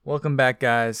Welcome back,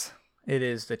 guys. It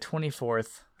is the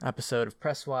 24th episode of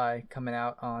Press Y coming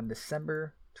out on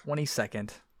December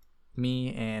 22nd.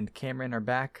 Me and Cameron are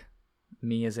back.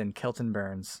 Me as in Kelton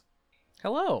Burns.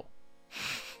 Hello.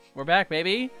 We're back,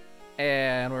 baby.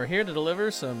 And we're here to deliver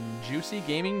some juicy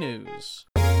gaming news.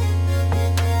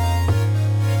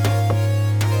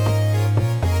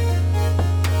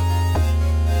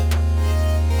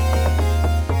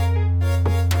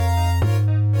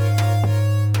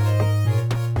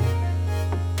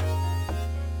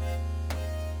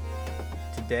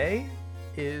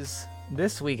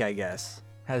 This week, I guess,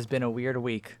 has been a weird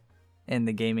week in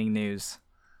the gaming news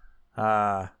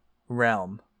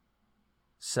realm.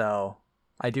 So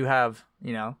I do have,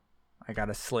 I got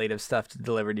a slate of stuff to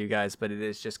deliver to you guys, but it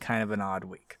is just kind of an odd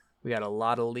week. We got a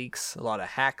lot of leaks, a lot of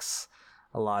hacks,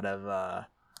 a lot of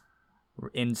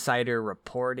insider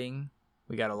reporting.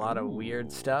 We got a lot of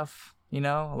weird stuff, a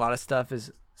lot of stuff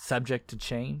is subject to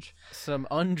change. Some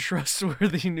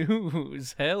untrustworthy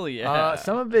news. Hell yeah.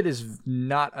 Some of it is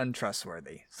not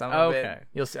untrustworthy. Some of it,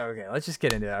 you'll see. Okay, let's just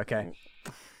get into it. Okay.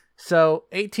 So,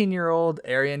 18-year-old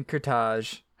Aryan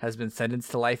Kurtaj has been sentenced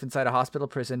to life inside a hospital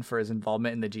prison for his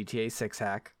involvement in the GTA 6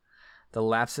 hack. The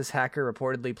Lapsus hacker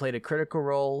reportedly played a critical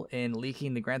role in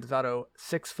leaking the Grand Theft Auto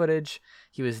 6 footage.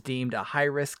 He was deemed a high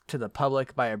risk to the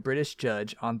public by a British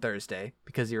judge on Thursday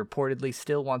because he reportedly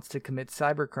still wants to commit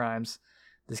cybercrimes.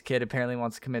 This kid apparently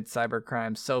wants to commit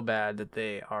cybercrime so bad that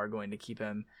they are going to keep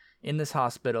him in this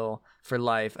hospital for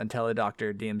life until a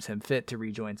doctor deems him fit to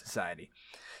rejoin society.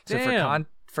 Damn. So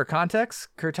for context,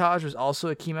 Kurtaj was also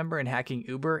a key member in hacking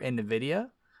Uber and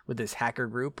NVIDIA with this hacker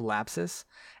group, Lapsus,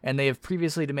 and they have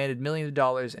previously demanded millions of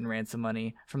dollars in ransom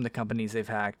money from the companies they've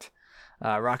hacked.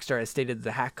 Rockstar has stated that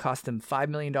the hack cost them $5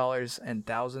 million and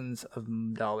thousands of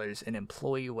dollars in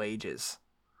employee wages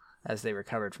as they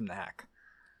recovered from the hack.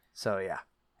 So, yeah.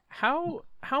 How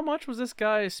much was this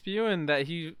guy spewing that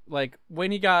he,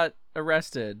 when he got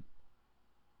arrested,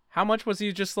 how much was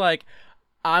he just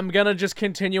I'm gonna just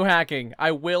continue hacking.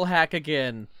 I will hack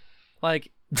again.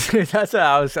 That's what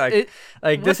I was like.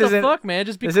 This isn't. What the fuck, man?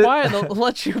 Just be quiet. They'll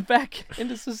let you back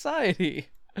into society.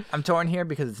 I'm torn here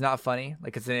because it's not funny.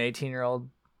 It's an 18-year-old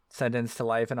sentenced to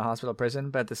life in a hospital prison,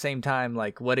 but at the same time,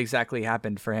 what exactly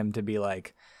happened for him to be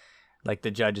the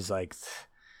judge is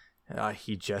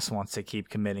he just wants to keep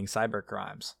committing cyber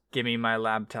crimes. Give me my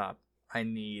laptop. I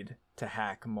need to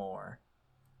hack more.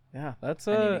 Yeah, that's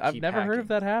I've never heard of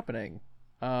that happening.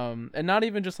 And not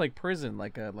even just prison,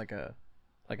 like a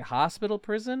hospital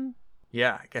prison.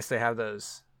 Yeah, I guess they have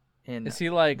those in. Is he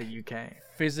the UK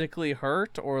physically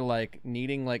hurt or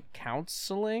needing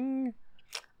counseling?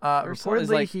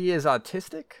 Reportedly, he is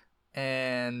autistic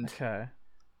and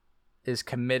is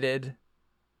committed.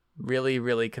 Really,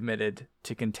 really committed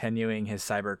to continuing his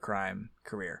cybercrime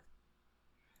career.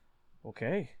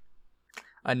 Okay.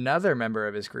 Another member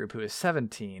of his group who is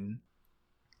 17,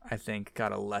 I think,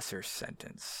 got a lesser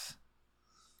sentence.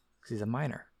 Because he's a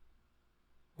minor.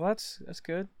 Well, that's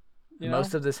good.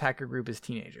 Most of this hacker group is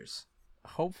teenagers.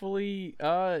 Hopefully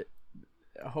they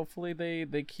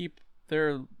keep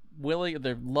their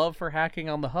love for hacking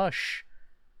on the hush,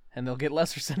 and they'll get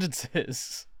lesser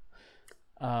sentences.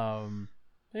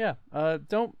 Yeah.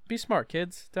 Don't be smart,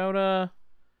 kids. Don't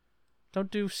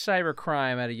do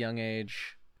cybercrime at a young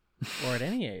age, or at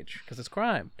any age, because it's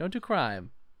crime. Don't do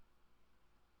crime.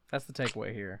 That's the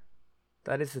takeaway here.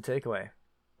 That is the takeaway.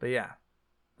 But yeah,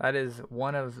 that is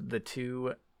one of the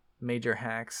two major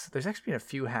hacks. There's actually been a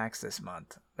few hacks this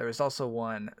month. There was also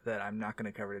one that I'm not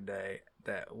going to cover today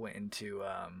that went into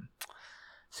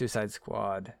Suicide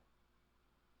Squad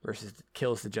versus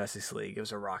Kills the Justice League. It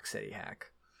was a Rocksteady hack.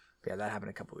 Yeah, that happened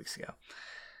a couple weeks ago.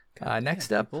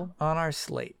 Next up on our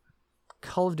slate,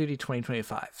 Call of Duty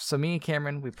 2025. So me and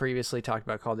Cameron, we previously talked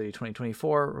about Call of Duty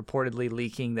 2024, reportedly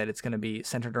leaking that it's going to be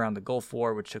centered around the Gulf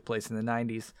War, which took place in the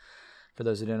 90s, for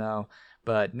those who don't know.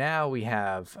 But now we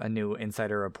have a new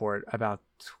insider report about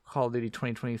Call of Duty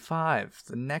 2025,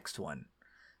 the next one.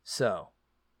 So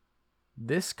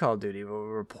this Call of Duty will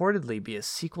reportedly be a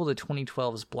sequel to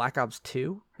 2012's Black Ops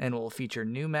 2 and will feature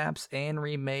new maps and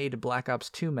remade Black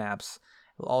Ops 2 maps.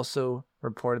 It will also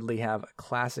reportedly have a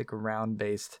classic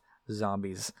round-based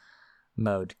zombies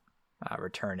mode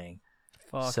returning.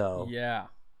 Fuck so, yeah.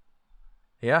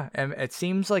 Yeah, and it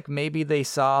seems like maybe they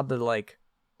saw the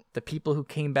people who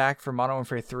came back for Modern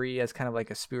Warfare 3 as kind of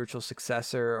a spiritual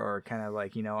successor, or kind of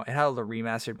it had all the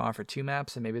remastered Modern Warfare 2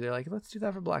 maps, and maybe they're let's do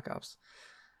that for Black Ops.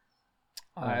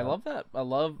 I love that. I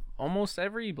love almost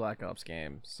every Black Ops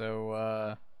game.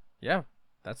 So, yeah,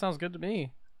 that sounds good to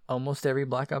me. Almost every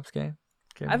Black Ops game?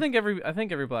 I think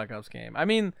every Black Ops game. I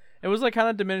mean, it was kind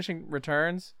of diminishing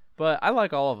returns, but I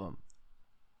like all of them.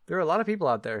 There are a lot of people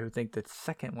out there who think the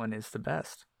second one is the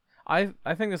best. I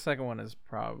think the second one is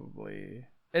probably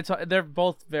they're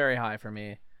both very high for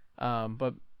me,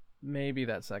 but maybe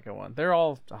that second one. They're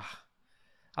all.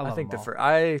 I love them all.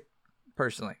 I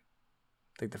personally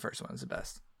think the first one is the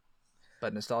best,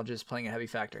 but nostalgia is playing a heavy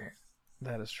factor here.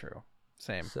 That is true.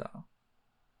 Same. So,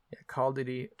 yeah, Call of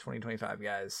Duty 2025,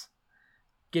 guys.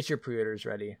 Get your pre-orders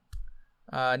ready.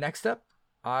 Next up,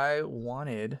 I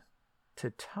wanted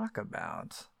to talk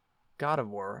about God of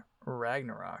War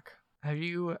Ragnarok. Have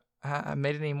you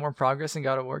made any more progress in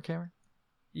God of War, Cameron?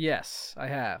 Yes, I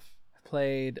have. I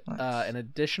played an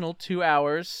additional 2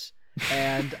 hours,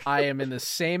 and I am in the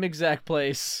same exact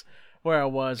place where I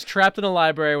was, trapped in a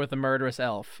library with a murderous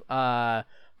elf. But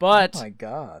oh my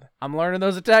god, I'm learning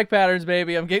those attack patterns,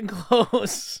 baby. I'm getting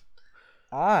close.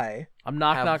 I'm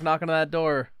knocking on that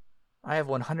door. I have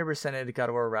 100%ed God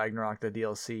of War Ragnarok, the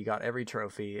DLC, got every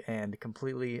trophy, and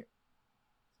completely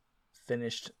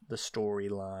finished the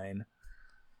storyline.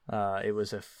 It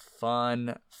was a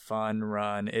fun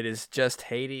run. It is just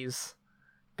Hades'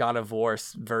 God of War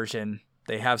version.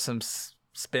 They have some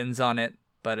spins on it,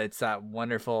 but it's that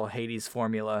wonderful Hades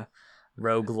formula,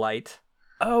 roguelite.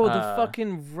 Oh, the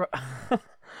fucking...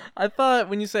 I thought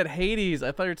when you said Hades,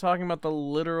 I thought you were talking about the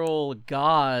literal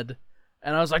god.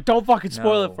 And I was like, don't fucking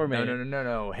spoil it for me.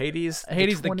 No. Hades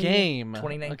the game.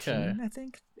 2019, okay. I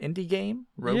think. Indie game.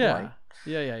 Roguelike.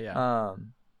 Yeah.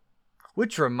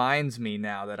 Which reminds me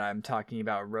now that I'm talking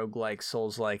about roguelike,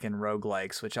 souls-like, and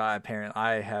roguelikes, which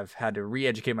I have had to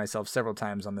re-educate myself several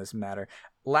times on this matter.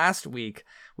 Last week,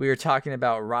 we were talking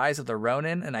about Rise of the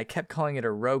Ronin, and I kept calling it a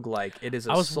roguelike. It is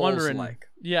a souls-like.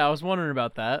 Yeah, I was wondering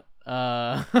about that.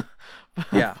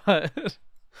 Yeah.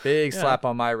 Big slap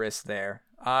on my wrist there.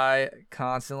 I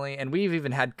constantly, and we've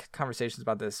even had conversations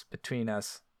about this between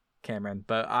us, Cameron,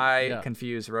 but I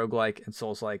confuse roguelike and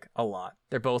souls-like a lot.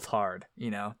 They're both hard,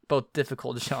 both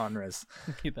difficult genres,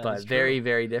 but very,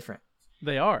 very different.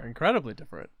 They are incredibly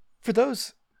different. For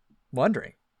those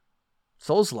wondering,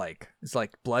 souls-like is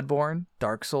like Bloodborne,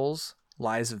 Dark Souls,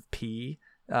 Lies of P,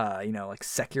 like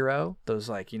Sekiro, those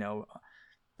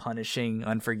punishing,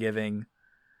 unforgiving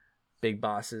big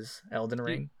bosses, Elden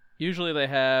Ring. Usually they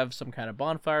have some kind of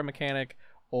bonfire mechanic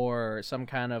or some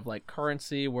kind of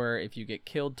currency where if you get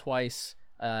killed twice,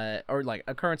 or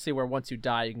a currency where once you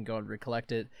die you can go and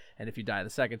recollect it, and if you die the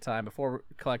second time before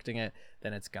collecting it,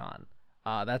 then it's gone.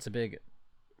 That's a big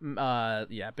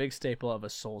staple of a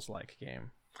Souls-like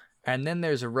game. And then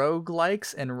there's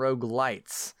roguelikes and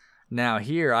roguelites. Now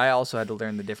here, I also had to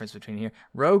learn the difference between here.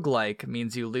 Roguelike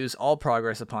means you lose all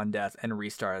progress upon death and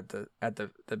restart at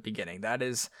the beginning. That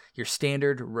is your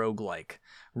standard roguelike.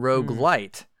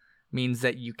 Roguelite means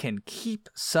that you can keep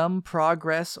some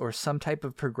progress or some type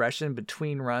of progression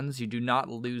between runs. You do not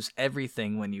lose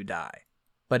everything when you die,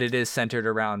 but it is centered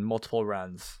around multiple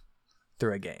runs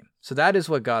through a game. So that is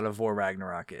what God of War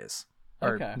Ragnarok is.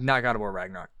 Or not God of War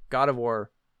Ragnarok. God of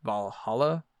War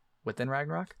Valhalla within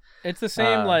Ragnarok. It's the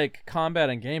same combat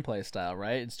and gameplay style,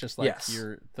 right? It's just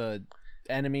the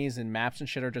enemies and maps and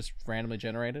shit are just randomly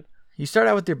generated. You start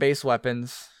out with your base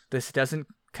weapons. This doesn't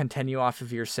continue off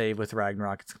of your save with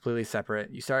Ragnarok. It's completely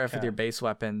separate. You start off with your base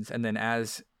weapons, and then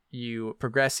as you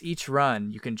progress each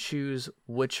run, you can choose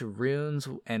which runes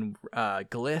and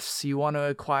glyphs you want to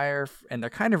acquire, and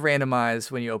they're kind of randomized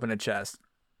when you open a chest.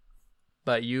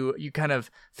 But you kind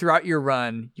of, throughout your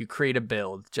run, you create a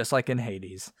build, just like in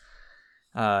Hades.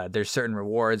 There's certain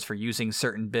rewards for using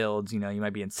certain builds. You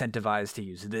might be incentivized to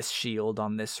use this shield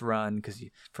on this run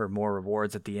for more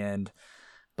rewards at the end.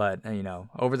 But,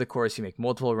 over the course, you make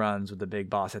multiple runs with the big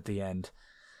boss at the end.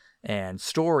 And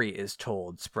story is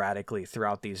told sporadically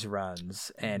throughout these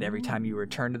runs. And every time you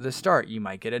return to the start, you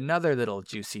might get another little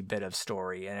juicy bit of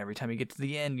story. And every time you get to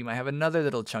the end, you might have another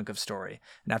little chunk of story.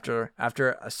 And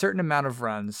after a certain amount of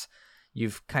runs,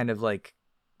 you've kind of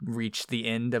reached the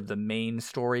end of the main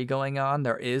story going on.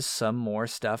 There is some more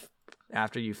stuff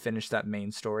after you finish that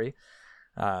main story.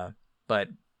 But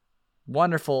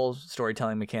wonderful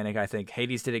storytelling mechanic. I think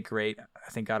Hades did it great. I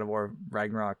think God of War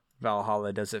Ragnarok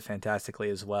Valhalla does it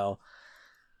fantastically as well.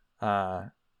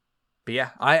 But yeah,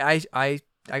 I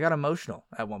got emotional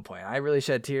at one point. I really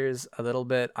shed tears a little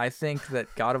bit. I think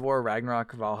that God of War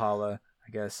Ragnarok Valhalla,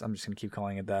 I guess I'm just going to keep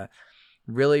calling it that,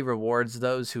 really rewards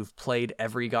those who've played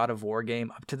every God of War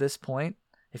game up to this point.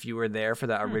 If you were there for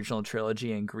that original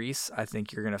trilogy in Greece, I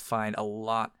think you're going to find a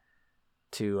lot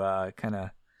to kind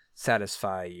of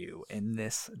satisfy you in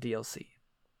this DLC.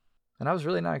 And I was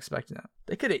really not expecting that.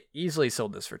 They could have easily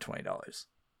sold this for $20.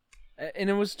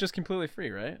 And it was just completely free,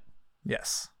 right?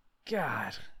 Yes.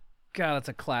 God, that's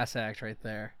a class act right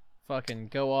there. fucking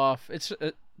go off. It's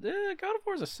God of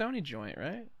War is a Sony joint,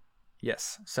 right?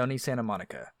 Yes, Sony Santa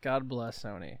Monica. God bless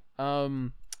Sony.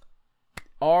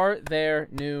 Are there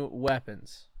new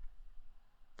weapons?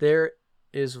 There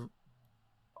is.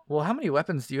 Well, how many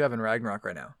weapons do you have in Ragnarok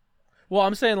right now? Well,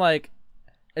 I'm saying, like,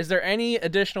 is there any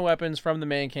additional weapons from the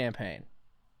main campaign?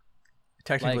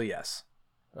 Technically, yes.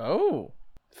 Oh,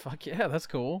 fuck yeah, that's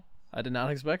cool. I did not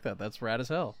expect that. That's rad as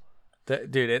hell.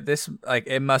 Dude,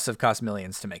 it must have cost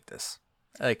millions to make this.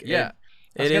 Like, yeah,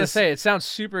 I was gonna say it sounds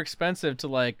super expensive to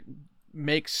like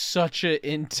make such a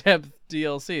in-depth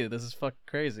DLC. This is fucking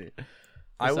crazy.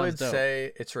 I would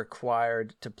say it's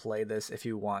required to play this if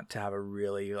you want to have a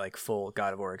really like full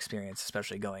God of War experience,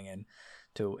 especially going in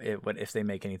to it. But if they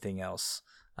make anything else,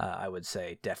 I would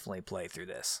say definitely play through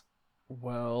this.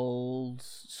 Well,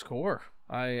 score.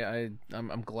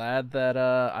 I'm glad that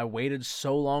I waited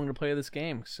so long to play this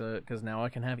game, because now I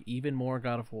can have even more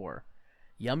God of War.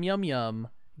 Yum yum yum.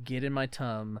 Get in my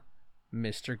tum,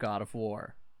 Mr. God of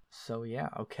War. So yeah,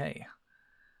 okay.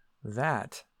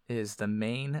 That is the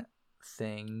main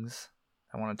things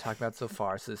I want to talk about so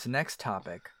far. So this next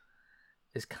topic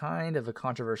is kind of a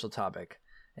controversial topic,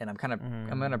 and I'm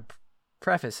gonna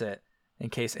preface it in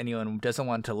case anyone doesn't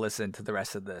want to listen to the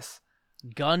rest of this.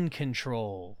 Gun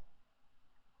control.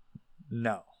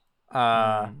 No,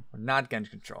 not gun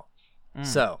control.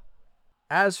 So,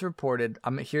 as reported,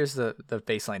 here's the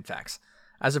baseline facts.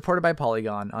 As reported by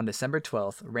Polygon on December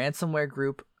 12th, ransomware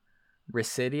group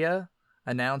Residia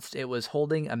announced it was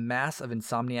holding a mass of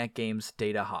Insomniac Games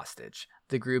data hostage.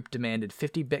 The group demanded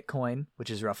 50 Bitcoin, which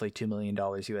is roughly $2 million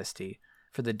USD,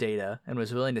 for the data, and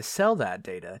was willing to sell that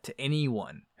data to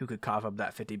anyone who could cough up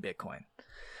that 50 Bitcoin.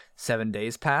 7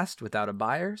 days passed without a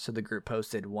buyer, so the group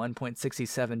posted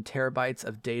 1.67 terabytes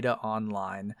of data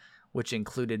online, which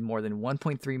included more than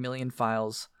 1.3 million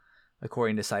files,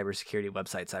 according to cybersecurity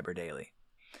website CyberDaily.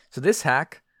 So this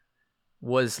hack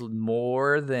was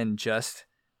more than just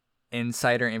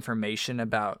insider information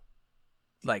about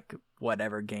like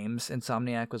whatever games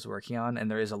Insomniac was working on, and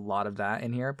there is a lot of that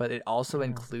in here, but it also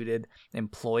included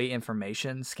employee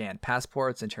information, scanned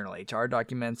passports, internal HR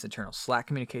documents, internal Slack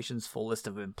communications, full list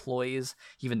of employees,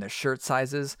 even their shirt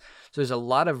sizes. So there's a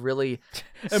lot of really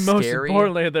and scary... most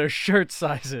importantly, their shirt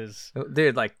sizes.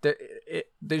 Dude, like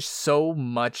there's so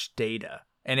much data,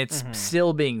 and it's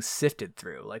still being sifted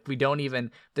through. Like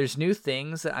there's new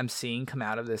things that I'm seeing come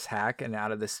out of this hack and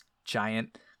out of this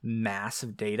giant mass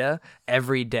of data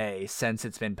every day since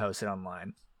it's been posted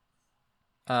online.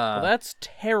 Well, that's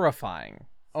terrifying.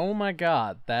 Oh my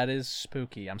god, that is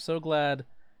spooky. I'm so glad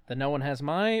that no one has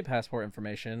my passport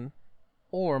information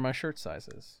or my shirt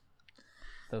sizes.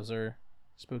 Those are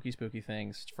spooky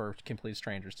things for complete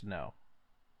strangers to know.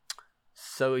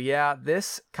 So yeah,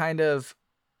 this kind of,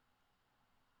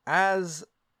 as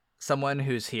someone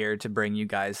who's here to bring you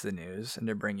guys the news and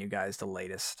to bring you guys the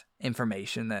latest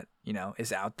information that,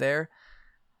 is out there,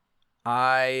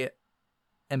 I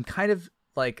am kind of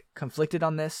like conflicted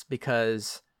on this,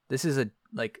 because this is a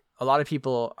lot of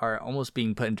people are almost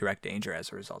being put in direct danger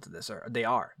as a result of this, or they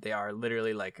are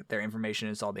literally, like, their information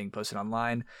is all being posted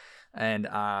online. And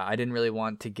I didn't really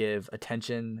want to give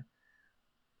attention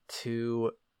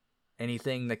to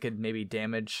anything that could maybe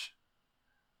damage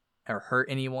or hurt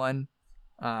anyone.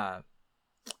 That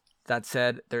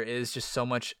said, there is just so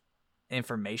much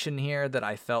information here that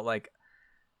I felt like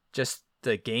just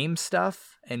the game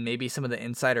stuff and maybe some of the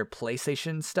insider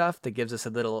PlayStation stuff that gives us a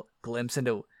little glimpse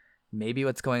into maybe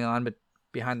what's going on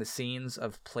behind the scenes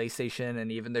of PlayStation,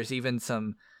 and there's even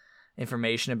some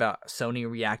information about Sony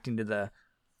reacting to the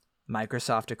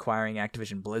Microsoft acquiring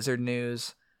Activision Blizzard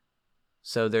news.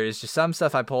 So there's just some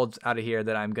stuff I pulled out of here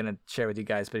that I'm going to share with you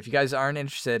guys. But if you guys aren't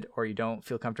interested or you don't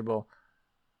feel comfortable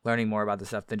learning more about this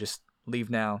stuff, then just leave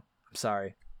now. I'm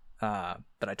sorry. But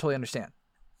I totally understand.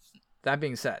 That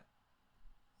being said,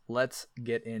 let's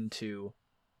get into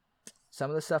some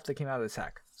of the stuff that came out of this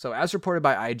hack. So as reported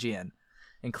by IGN,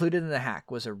 included in the hack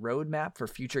was a roadmap for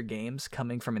future games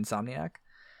coming from Insomniac.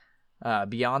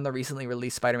 Beyond the recently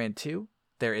released Spider-Man 2,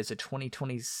 there is a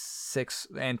 2026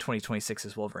 and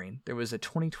 2026's Wolverine. There was a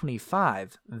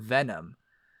 2025 Venom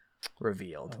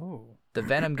revealed. Oh. The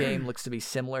Venom game looks to be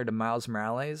similar to Miles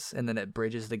Morales, and then it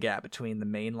bridges the gap between the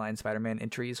mainline Spider-Man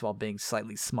entries while being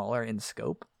slightly smaller in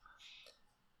scope.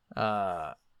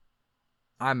 I'm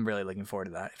really looking forward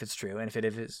to that, if it's true, and if it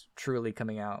is truly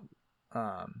coming out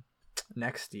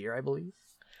next year, I believe.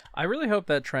 I really hope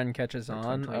that trend catches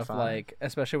on, of like,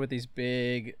 especially with these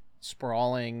big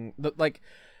sprawling,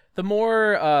 the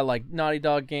more like Naughty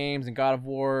Dog games and God of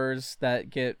Wars that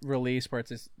get released where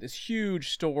it's this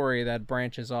huge story that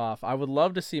branches off. I would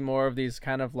love to see more of these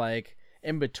kind of like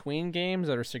in between games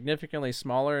that are significantly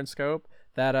smaller in scope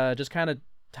that just kind of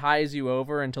ties you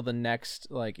over until the next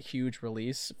like huge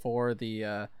release for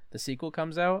the sequel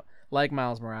comes out, like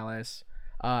Miles Morales.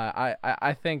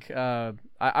 I think I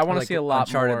want to see a lot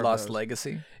Uncharted more of Lost those.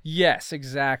 Legacy. Yes,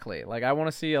 exactly. Like I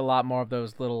want to see a lot more of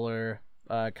those littler,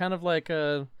 kind of like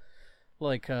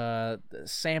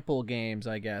sample games,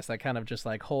 I guess, that kind of just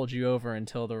like hold you over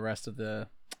until the rest of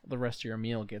your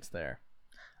meal gets there.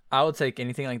 I will take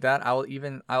anything like that.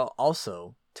 I'll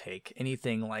also take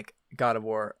anything like God of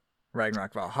War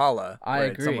Ragnarok Valhalla, I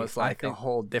where agree. it's almost like a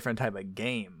whole different type of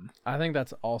game. I think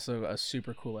that's also a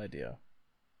super cool idea.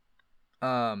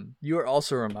 You are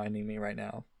also reminding me right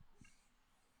now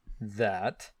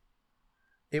that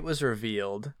it was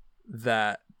revealed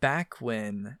that back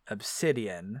when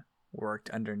Obsidian worked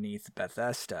underneath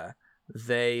Bethesda,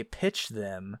 they pitched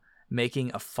them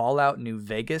making a Fallout New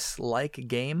Vegas-like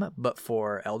game, but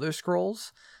for Elder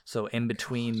Scrolls. So in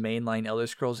between mainline Elder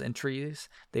Scrolls entries,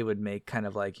 they would make kind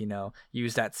of like,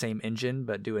 use that same engine,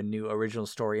 but do a new original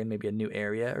story and maybe a new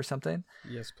area or something.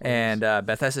 Yes, please. And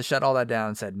Bethesda shut all that down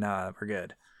and said, nah, we're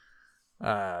good.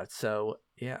 So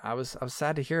yeah, I was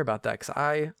sad to hear about that because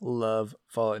I love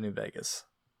Fallout New Vegas.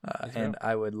 And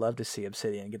I would love to see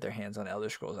Obsidian get their hands on Elder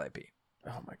Scrolls IP.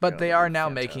 Oh my God, but they are now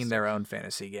fantastic. making their own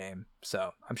fantasy game,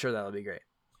 so I'm sure that'll be great.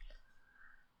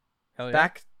 Hell yeah.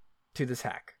 Back to this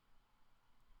hack.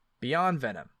 Beyond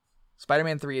Venom,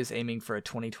 Spider-Man 3 is aiming for a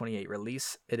 2028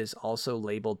 release. It is also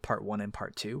labeled Part 1 and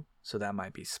Part 2, so that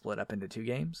might be split up into 2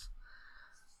 games.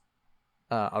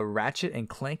 A Ratchet and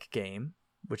Clank game,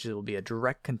 which will be a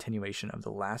direct continuation of the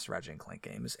last Ratchet and Clank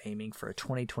game, is aiming for a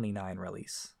 2029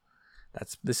 release.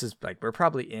 This is like we're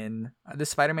probably in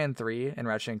this Spider-Man 3 and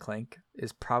Ratchet and Clank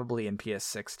is probably in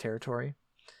PS6 territory,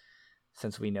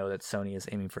 since we know that Sony is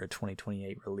aiming for a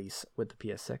 2028 release with the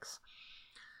PS6.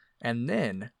 And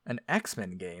then an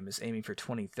X-Men game is aiming for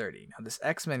 2030. Now this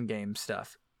X-Men game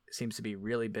stuff seems to be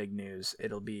really big news.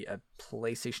 It'll be a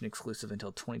PlayStation exclusive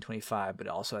until 2025, but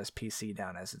it also has PC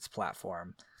down as its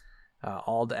platform.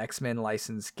 All the X-Men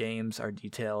licensed games are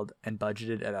detailed and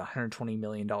budgeted at $120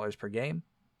 million per game.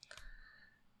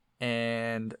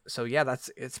 And so, yeah,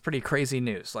 it's pretty crazy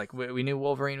news. Like, we knew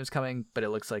Wolverine was coming, but it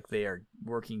looks like they are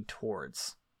working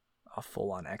towards a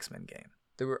full-on X-Men game.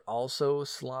 There were also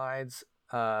slides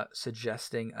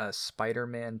suggesting a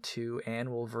Spider-Man 2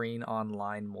 and Wolverine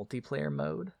online multiplayer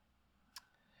mode.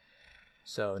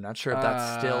 So, not sure if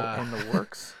that's still in the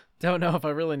works. Don't know if I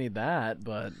really need that,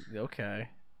 but okay.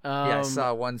 Yeah, I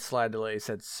saw one slide that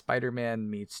said Spider-Man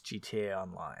meets GTA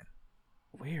Online.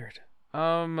 Weird.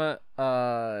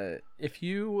 If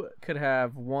you could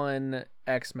have one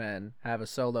X-Men have a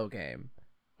solo game,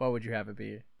 what would you have it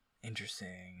be?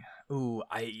 Interesting. Ooh,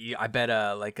 I bet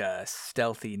like a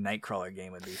stealthy Nightcrawler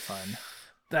game would be fun.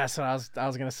 That's what I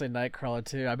was gonna say, Nightcrawler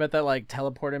too. I bet that like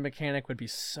teleporting mechanic would be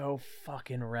so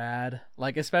fucking rad.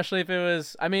 Like especially if it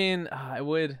was. I mean, it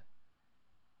would.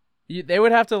 They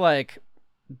would have to like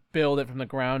build it from the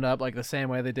ground up, like the same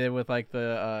way they did with like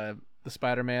the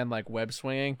Spider-Man like web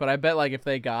swinging, but I bet like if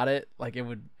they got it, like it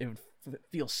would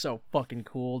feel so fucking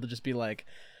cool to just be like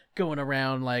going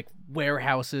around like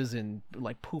warehouses and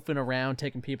like poofing around,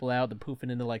 taking people out, then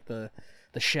poofing into like the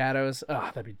shadows. Oh,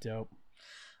 that'd be dope.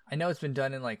 I know it's been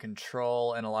done in like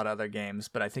Control and a lot of other games,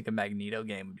 but I think a Magneto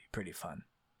game would be pretty fun,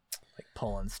 like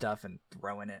pulling stuff and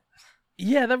throwing it.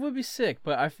 Yeah, that would be sick,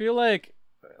 but I feel like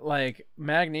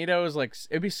Magneto is like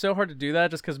it'd be so hard to do that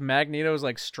just because Magneto's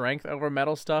like strength over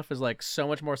metal stuff is like so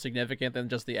much more significant than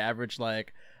just the average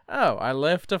like, oh, I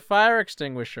lift a fire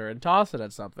extinguisher and toss it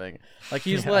at something. Like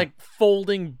he's like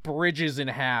folding bridges in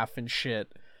half and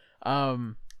shit.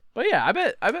 But yeah, I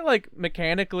bet like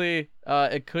mechanically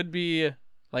it could be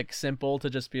like simple to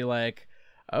just be like,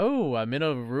 oh, I'm in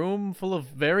a room full of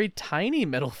very tiny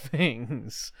metal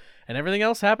things and everything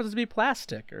else happens to be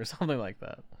plastic or something like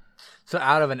that. So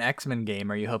out of an X-Men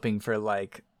game, are you hoping for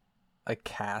like a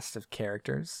cast of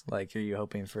characters? Like, are you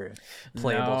hoping for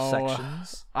playable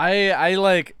sections?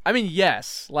 I mean,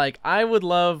 yes. Like, I would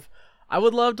love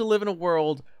to live in a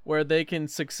world where they can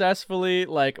successfully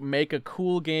like make a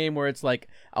cool game where it's like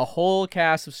a whole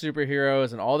cast of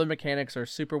superheroes and all the mechanics are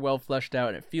super well fleshed out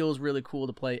and it feels really cool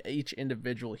to play each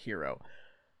individual hero.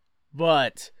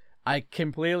 But I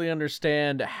completely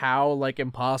understand how like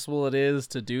impossible it is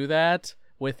to do that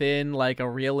within like a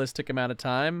realistic amount of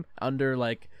time under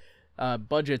like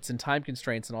budgets and time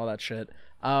constraints and all that shit.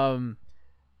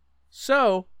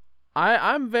 So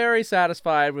I'm very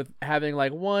satisfied with having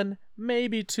like one,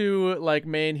 maybe two like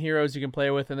main heroes you can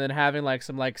play with and then having like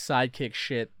some like sidekick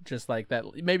shit just like that.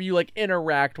 Maybe you like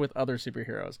interact with other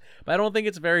superheroes. But I don't think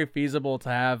it's very feasible to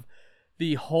have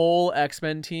the whole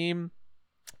X-Men team,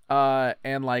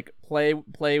 and like play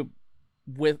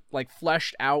with like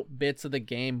fleshed out bits of the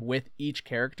game with each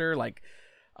character, like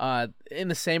in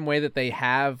the same way that they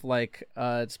have like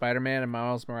Spider-Man and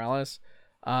Miles Morales.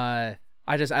 I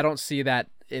don't see that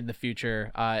in the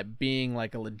future being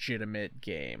like a legitimate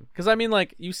game, because I mean,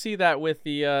 like, you see that with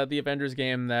the Avengers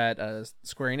game that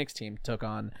Square Enix team took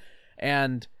on,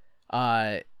 and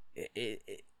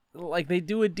like they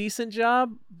do a decent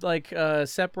job like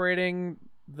separating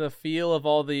the feel of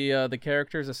all the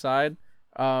characters aside,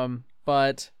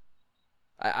 but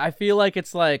I feel like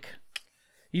it's like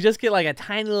you just get like a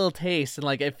tiny little taste, and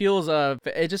like it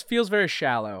just feels very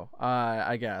shallow,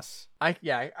 I guess. I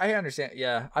understand.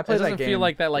 Yeah, I played that game. It doesn't feel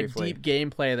like that like briefly. deep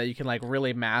gameplay that you can like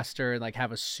really master and like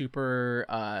have a super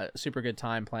good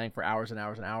time playing for hours and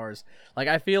hours and hours. Like,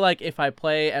 I feel like if I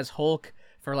play as Hulk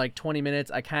for like 20 minutes,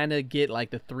 I kind of get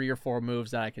like the 3 or 4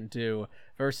 moves that I can do,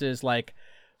 versus like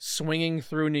swinging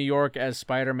through New York as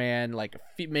Spider-Man like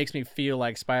makes me feel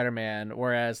like Spider-Man,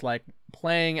 whereas like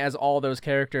playing as all those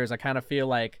characters, I kind of feel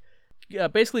like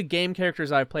basically game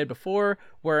characters I've played before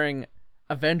wearing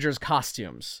Avengers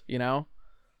costumes, you know?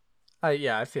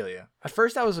 Yeah, I feel you. At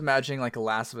first I was imagining like a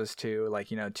Last of Us 2, like,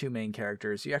 2 main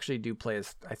characters. You actually do play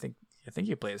as, I think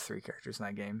you play as 3 characters in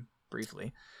that game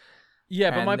briefly.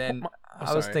 Yeah, but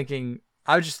I was thinking,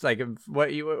 I was just like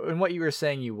what you were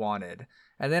saying you wanted.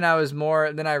 And then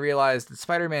I realized that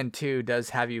Spider-Man 2 does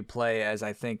have you play as,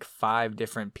 I think, 5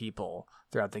 different people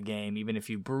throughout the game, even if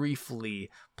you briefly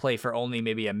play for only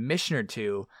maybe a mission or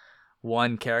 2,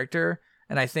 one character.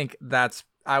 And I think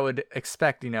I would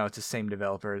expect, it's the same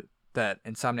developer, that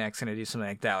Insomniac's going to do something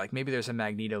like that. Like, maybe there's a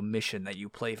Magneto mission that you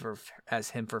play as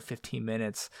him for 15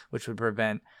 minutes, which would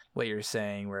prevent what you're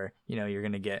saying, where, you're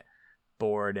going to get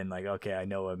bored and like, okay, I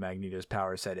know what Magneto's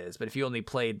power set is. But if you only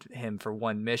played him for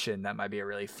one mission, that might be a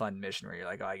really fun mission where you're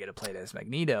like, oh, I get to play as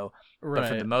Magneto. Right. But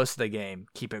for the most of the game,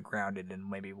 keep it grounded in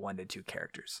maybe 1 to 2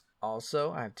 characters.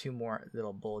 Also, I have 2 more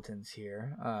little bulletins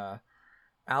here.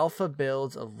 Alpha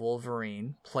builds of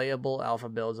Wolverine, playable alpha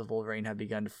builds of Wolverine have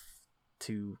begun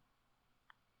to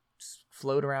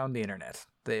float around the internet.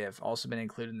 They have also been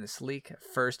included in this leak. At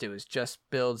first, it was just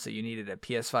builds that you needed a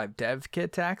PS5 dev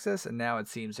kit to access, and now it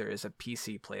seems there is a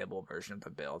PC playable version of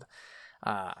the build.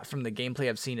 From the gameplay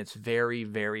I've seen, it's very,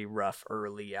 very rough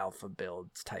early alpha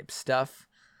builds type stuff.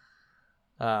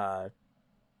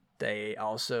 They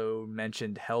also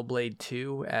mentioned Hellblade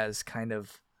 2 as kind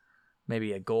of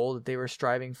maybe a goal that they were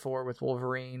striving for with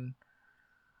Wolverine.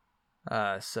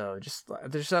 So just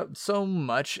there's so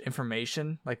much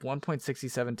information. Like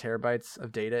 1.67 terabytes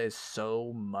of data is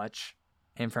so much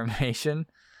information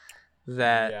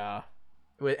that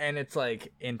and it's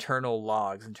like internal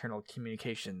logs, internal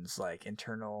communications, like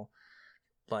internal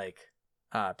like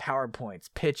PowerPoints,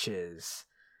 pitches,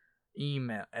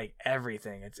 email, like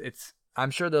everything. It's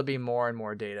I'm sure there'll be more and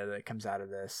more data that comes out of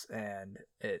this, and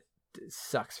it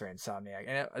sucks for Insomniac.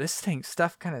 And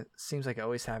stuff kind of seems like it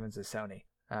always happens to Sony.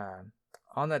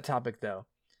 On that topic, though,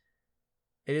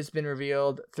 it has been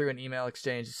revealed through an email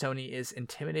exchange Sony is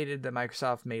intimidated that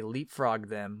Microsoft may leapfrog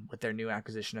them with their new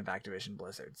acquisition of Activision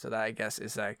Blizzard. So that, I guess,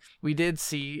 is like, we did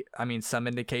see, some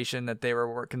indication that they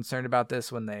were concerned about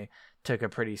this when they took a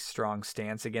pretty strong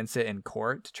stance against it in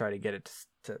court to try to get it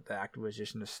to the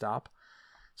acquisition to stop.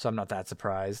 So I'm not that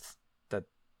surprised that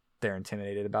they're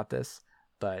intimidated about this.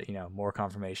 But, more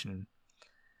confirmation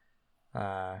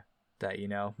that,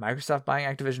 Microsoft buying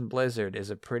Activision Blizzard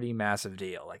is a pretty massive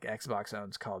deal. Like, Xbox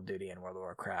owns Call of Duty and World of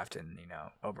Warcraft and,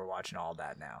 Overwatch and all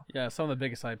that now. Yeah, some of the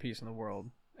biggest IPs in the world.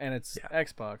 And it's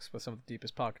Xbox with some of the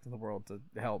deepest pockets in the world to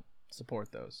help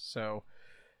support those. So,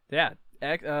 yeah,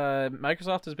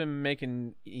 Microsoft has been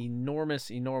making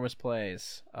enormous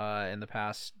plays in the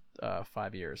past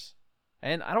 5 years.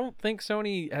 And I don't think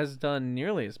Sony has done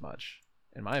nearly as much,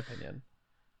 in my opinion.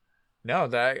 No,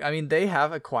 they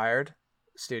have acquired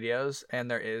studios, and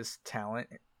there is talent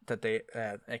that they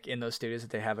like in those studios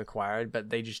that they have acquired, but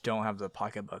they just don't have the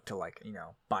pocketbook to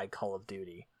buy Call of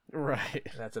Duty. Right.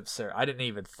 That's absurd. I didn't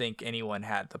even think anyone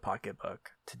had the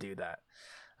pocketbook to do that.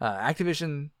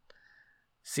 Activision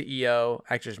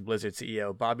Blizzard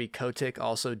CEO Bobby Kotick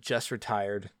also just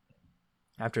retired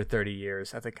after 30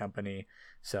 years at the company.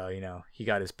 So, he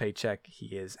got his paycheck.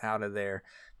 He is out of there.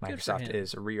 Microsoft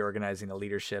is reorganizing the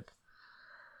leadership.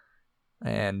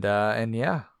 And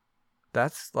yeah,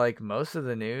 that's like most of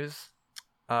the news.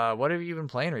 What have you been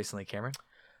playing recently, Cameron?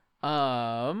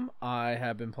 I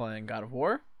have been playing God of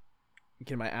War,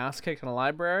 getting my ass kicked in a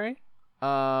library.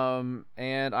 And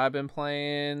I've been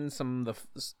playing some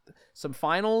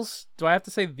finals. Do I have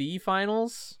to say the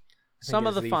finals? Some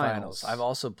of the finals. I've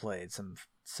also played some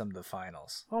some of the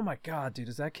finals. Oh my god, dude,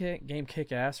 does that game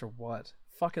kick ass or what?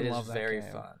 Fucking It love is that very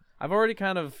game. fun. I've already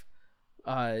kind of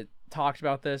talked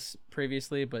about this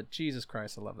previously, but Jesus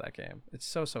Christ, I love that game. It's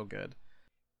so good.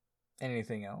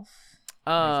 Anything else?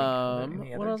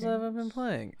 What else have I been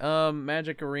playing?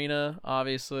 Magic Arena,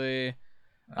 obviously.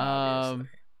 Obviously.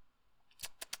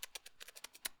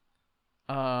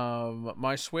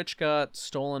 My Switch got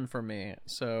stolen from me,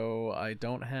 so I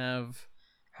don't have.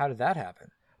 How did that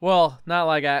happen? Well, not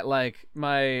like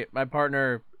my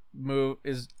partner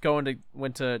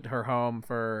went to her home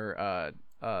for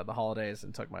the holidays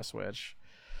and took my Switch.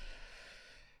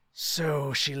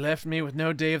 So she left me with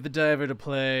no Dave the Diver to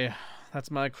play.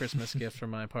 That's my Christmas gift from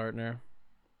my partner.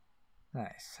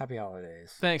 Nice. Happy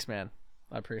holidays. Thanks, man.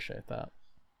 I appreciate that.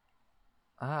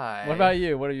 What about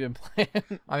you? What have you been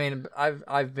playing? I mean,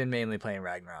 I've been mainly playing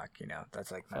Ragnarok. You know,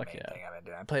 that's like my main thing I've been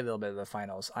doing. I played a little bit of the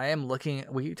finals. I am looking.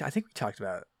 I think we talked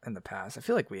about it in the past. I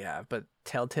feel like we have, but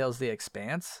Telltale's The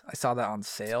Expanse. I saw that on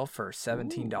sale for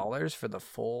 $17 for the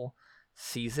full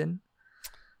season.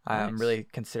 Nice. I'm really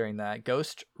considering that.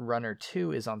 Ghost Runner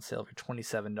 2 is on sale for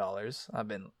 $27. I've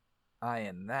been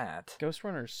eyeing that. Ghost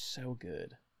Runner's so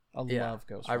good. I love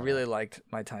Ghost Runner. I really liked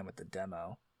my time with the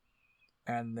demo.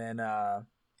 And then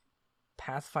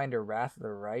Pathfinder Wrath of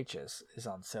the Righteous is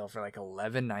on sale for like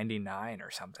 $11.99 or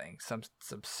something. Some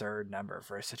absurd number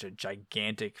for such a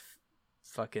gigantic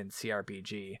fucking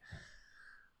CRPG.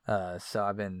 So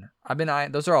I've been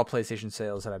eyeing. Those are all PlayStation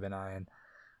sales that I've been eyeing.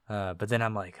 But then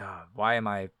I'm like, why am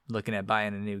I looking at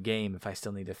buying a new game if I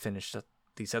still need to finish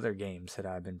these other games that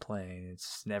I've been playing?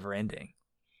 It's never ending.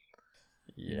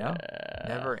 Yeah,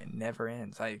 never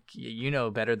ends. You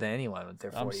know better than anyone with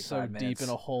their 45 minutes. I'm so deep in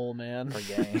a hole, man. Per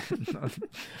game.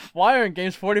 Why aren't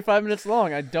games 45 minutes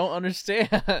long? I don't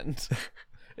understand.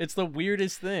 It's the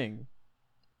weirdest thing.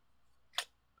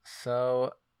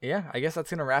 So yeah, I guess that's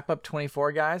gonna wrap up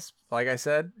 24, guys. Like I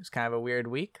said, it's kind of a weird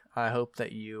week. I hope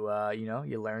that you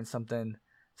learned something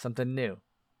new.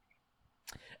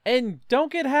 And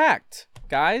don't get hacked,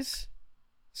 guys.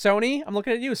 Sony, I'm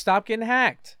looking at you. Stop getting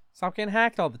hacked. Stop getting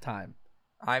hacked all the time.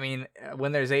 I mean,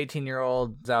 when there's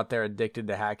 18-year-olds out there addicted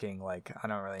to hacking, like, I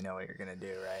don't really know what you're gonna do,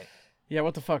 right? Yeah,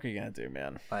 what the fuck are you gonna do,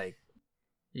 man? Like,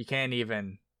 you can't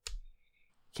even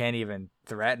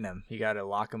threaten them. You gotta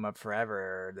lock them up forever,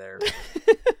 or they're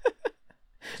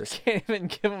just can't even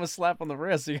give them a slap on the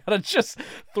wrist. You gotta just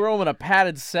throw them in a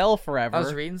padded cell forever. I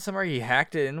was reading somewhere he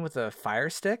hacked it in with a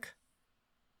fire stick.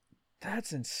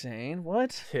 That's insane.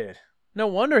 What? Dude. No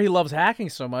wonder he loves hacking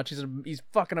so much. He's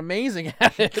fucking amazing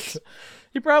at it.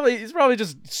 He's probably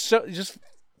just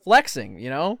flexing, you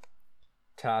know?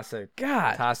 Toss this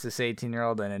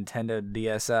 18-year-old a Nintendo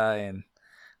DSi, and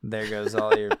there goes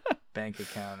all your bank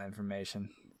account information.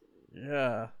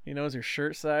 Yeah, he knows your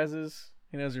shirt sizes.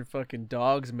 He knows your fucking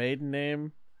dog's maiden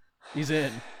name. He's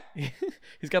in.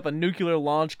 He's got the nuclear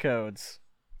launch codes.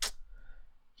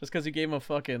 Just because you gave him a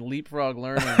fucking leapfrog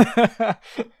learning.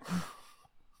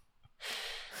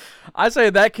 I say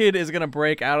that kid is going to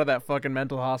break out of that fucking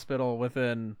mental hospital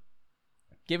within...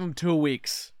 Give him 2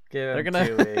 weeks. Give him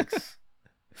 2 weeks.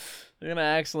 They're going to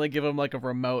accidentally give him like a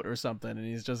remote or something, and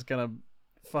he's just going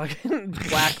to fucking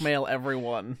blackmail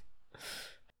everyone.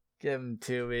 Give him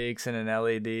 2 weeks and an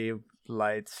LED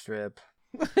light strip.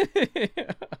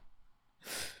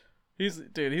 He's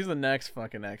the next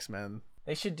fucking X-Men.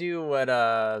 They should do what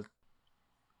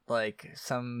like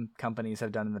some companies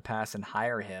have done in the past and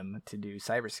hire him to do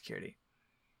cybersecurity.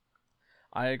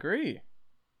 I agree.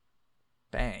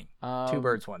 Bang. 2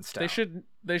 birds, 1 stone.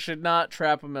 They should not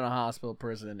trap him in a hospital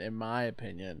prison, in my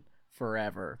opinion,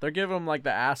 forever. They're giving him like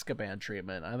the Azkaban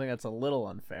treatment. I think that's a little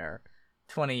unfair.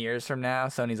 20 years from now,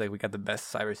 Sony's like, we got the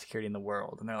best cybersecurity in the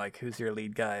world. And they're like, who's your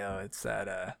lead guy? Oh, it's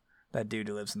that dude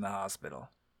who lives in the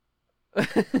hospital.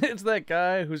 It's that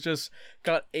guy who's just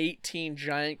got 18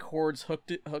 giant cords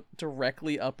hooked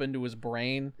directly up into his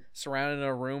brain, surrounded in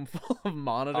a room full of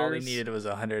monitors. All he needed was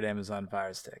 100 Amazon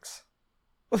Fire Sticks.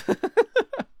 And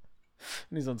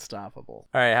he's unstoppable.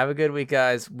 All right, have a good week,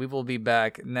 guys. We will be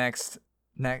back next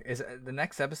is the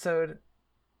next episode.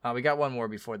 We got one more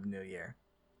before the new year.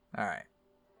 All right,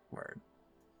 word.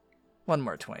 One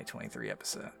more 2023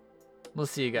 episode. We'll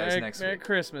see you guys next week. Merry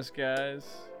Christmas, guys.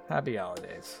 Happy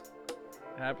holidays.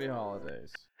 Happy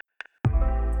holidays.